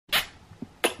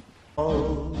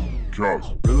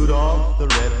Just Rudolph the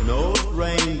red-nosed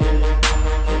reindeer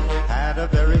had a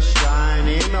very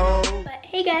shiny nose. But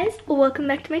hey guys, welcome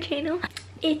back to my channel.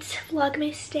 It's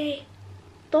Vlogmas Day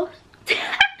 2.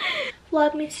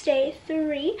 Vlogmas Day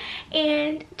 3,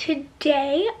 and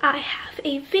today I have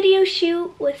a video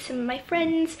shoot with some of my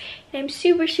friends, and I'm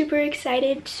super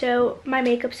excited. So my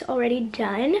makeup's already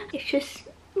done. It just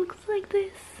looks like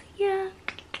this, yeah.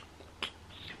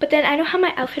 But then I don't have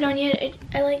my outfit on yet.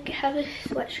 I like have a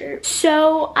sweatshirt.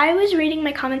 So I was reading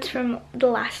my comments from the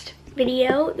last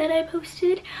video that I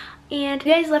posted, and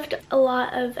you guys left a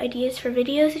lot of ideas for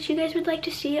videos that you guys would like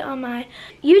to see on my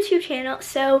YouTube channel.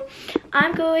 So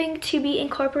I'm going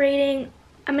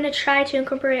to try to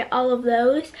incorporate all of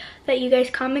those that you guys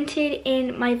commented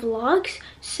in my vlogs.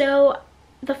 So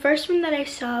the first one that I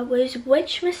saw was,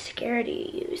 which mascara do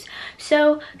you use?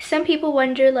 So some people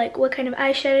wonder like what kind of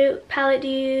eyeshadow palette do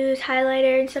you use,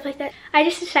 highlighter and stuff like that. I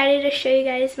just decided to show you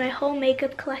guys my whole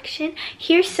makeup collection.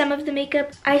 Here's some of the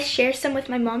makeup. I share some with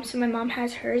my mom, so my mom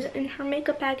has hers in her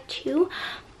makeup bag too.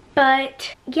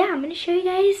 But yeah, I'm gonna show you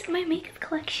guys my makeup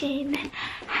collection.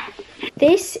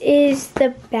 This is the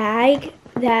bag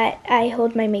that I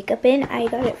hold my makeup in. I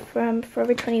got it from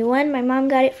Forever 21. My mom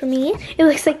got it for me. It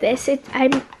looks like this.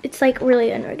 It's like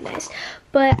really unorganized.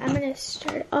 But I'm gonna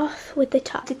start off with the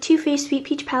top. The Too Faced Sweet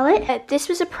Peach palette. This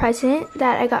was a present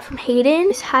that I got from Hayden.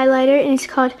 This highlighter, and it's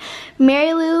called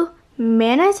Mary Lou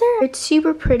Manizer. It's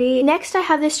super pretty. Next I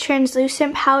have this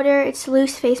translucent powder. It's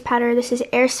loose face powder. This is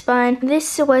air spun.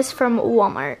 This was from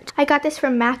Walmart. I got this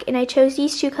from MAC, and I chose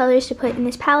these two colors to put in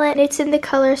this palette. It's in the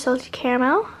color Salted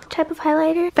Caramel type of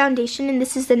highlighter. Foundation, and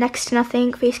this is the Next to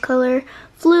Nothing face color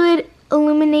fluid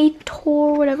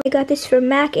illuminator, whatever. I got this from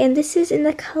MAC, and this is in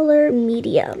the color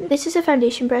medium. This is a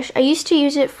foundation brush. I used to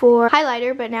use it for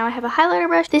highlighter, but now I have a highlighter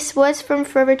brush. This was from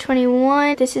Forever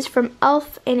 21. This is from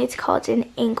e.l.f. and it's called an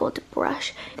angled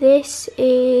brush. This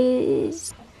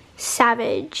is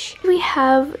Savage. We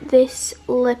have this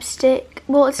lipstick.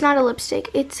 Well, it's not a lipstick.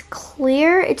 It's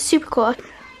clear. It's super cool.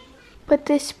 But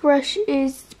this brush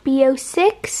is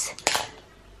B06.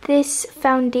 This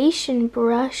foundation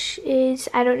brush is,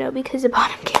 I don't know because the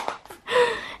bottom came off.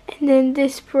 And then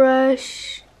this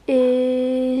brush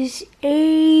is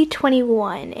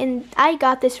A21. And I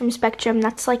got this from Spectrum.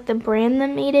 That's like the brand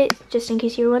that made it, just in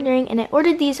case you were wondering. And I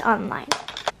ordered these online.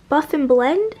 Buff and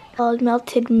Blend called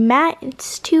Melted Matte.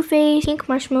 It's Too Faced Pink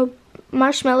Marshmallow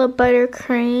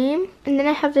Buttercream. And then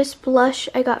I have this blush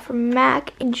I got from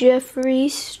MAC, Jeffree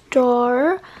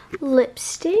Star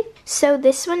lipstick. So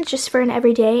this one's just for an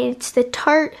everyday. It's the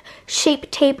Tarte Shape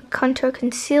Tape Contour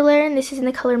Concealer, and this is in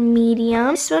the color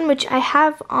medium. This one, which I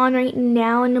have on right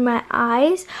now under my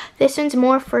eyes, this one's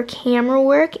more for camera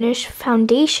work. There's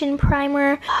foundation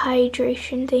primer,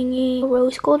 hydration thingy,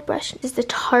 rose gold brush. This is the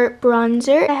Tarte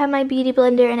bronzer. I have my beauty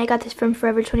blender, and I got this from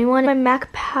Forever 21. My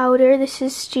MAC powder, this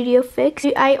is Studio Fix.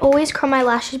 I always curl my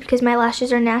lashes because my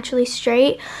lashes are naturally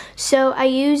straight, so I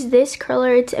use this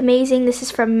curler. It's amazing. This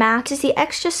is from MAC. This is the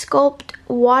Extra Sculpt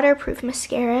waterproof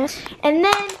mascara. And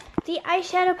then the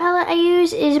eyeshadow palette I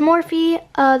use is Morphe.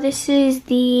 This is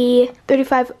the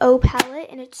 35O palette,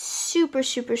 and it's super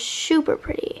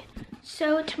pretty.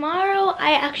 So tomorrow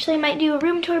I actually might do a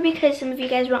room tour because some of you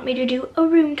guys want me to do a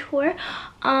room tour.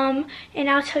 And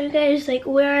I'll tell you guys like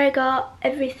where I got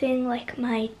everything, like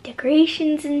my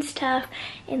decorations and stuff,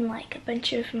 and like a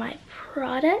bunch of my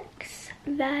products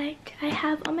that I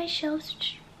have on my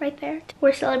shelves right there.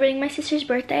 We're celebrating my sister's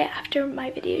birthday after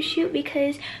my video shoot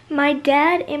because my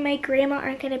dad and my grandma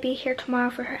aren't gonna be here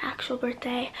tomorrow for her actual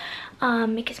birthday,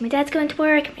 because my dad's going to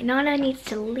work and my nana needs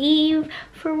to leave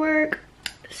for work.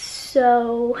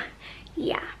 So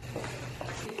yeah.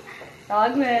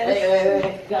 Vlogmas.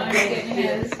 Wait.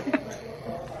 Vlogmas.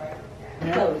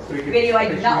 No. Video I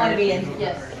do not want to be in.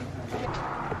 Yes.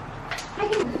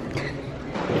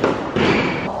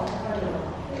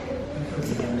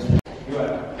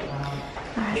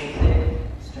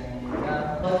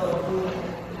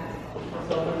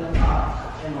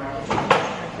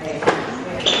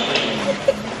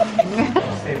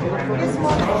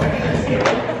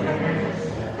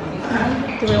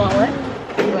 Do we want what?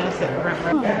 We want to sit front.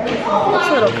 It's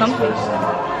a little comfy.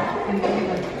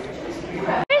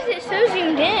 Why is it so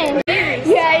zoomed in?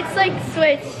 Yeah, it's like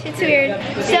switched. It's weird.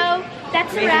 So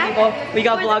that's a wrap. We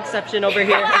got vlogception over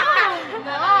here.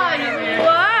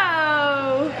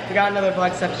 Wow. We got another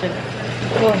vlogception.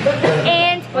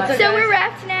 And so we're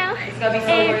wrapped now. It's gonna be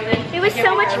so worth it. It was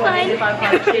so much fun.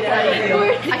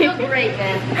 I feel great,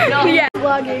 man. No. Yeah.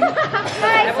 Vlogging.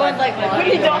 Everyone's like, what are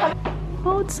you doing?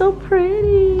 Oh, it's so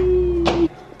pretty.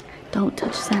 Don't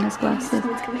touch Santa's glasses.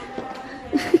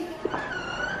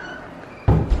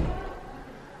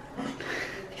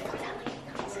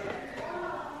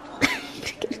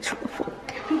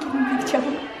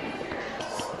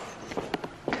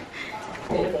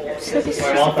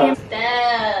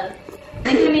 Steph.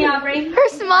 Thank you, me, Aubrey. Her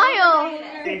smile.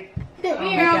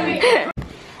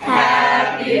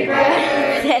 Happy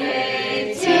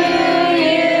birthday to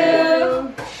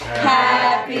you.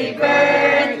 Happy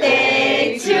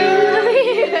birthday to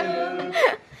you.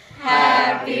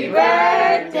 Happy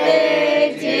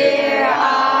birthday, dear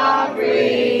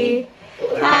Aubrey.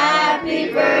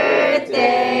 Happy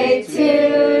birthday to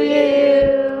you.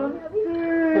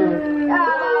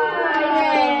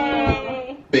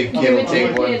 Big kid will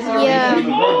take one.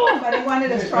 Yeah. But I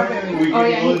wanted a strawberry. Oh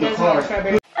yeah, he does want a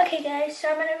strawberry. Okay guys, so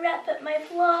I'm gonna wrap up my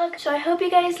vlog. So I hope you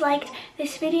guys liked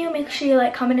this video. Make sure you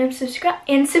like, comment, and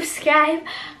subscribe.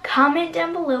 Comment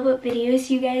down below what videos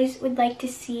you guys would like to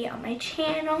see on my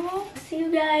channel. See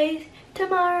you guys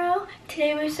tomorrow.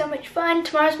 Today was so much fun.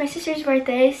 Tomorrow's my sister's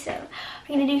birthday, so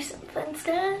we're gonna do some fun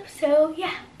stuff. So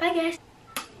yeah, bye guys.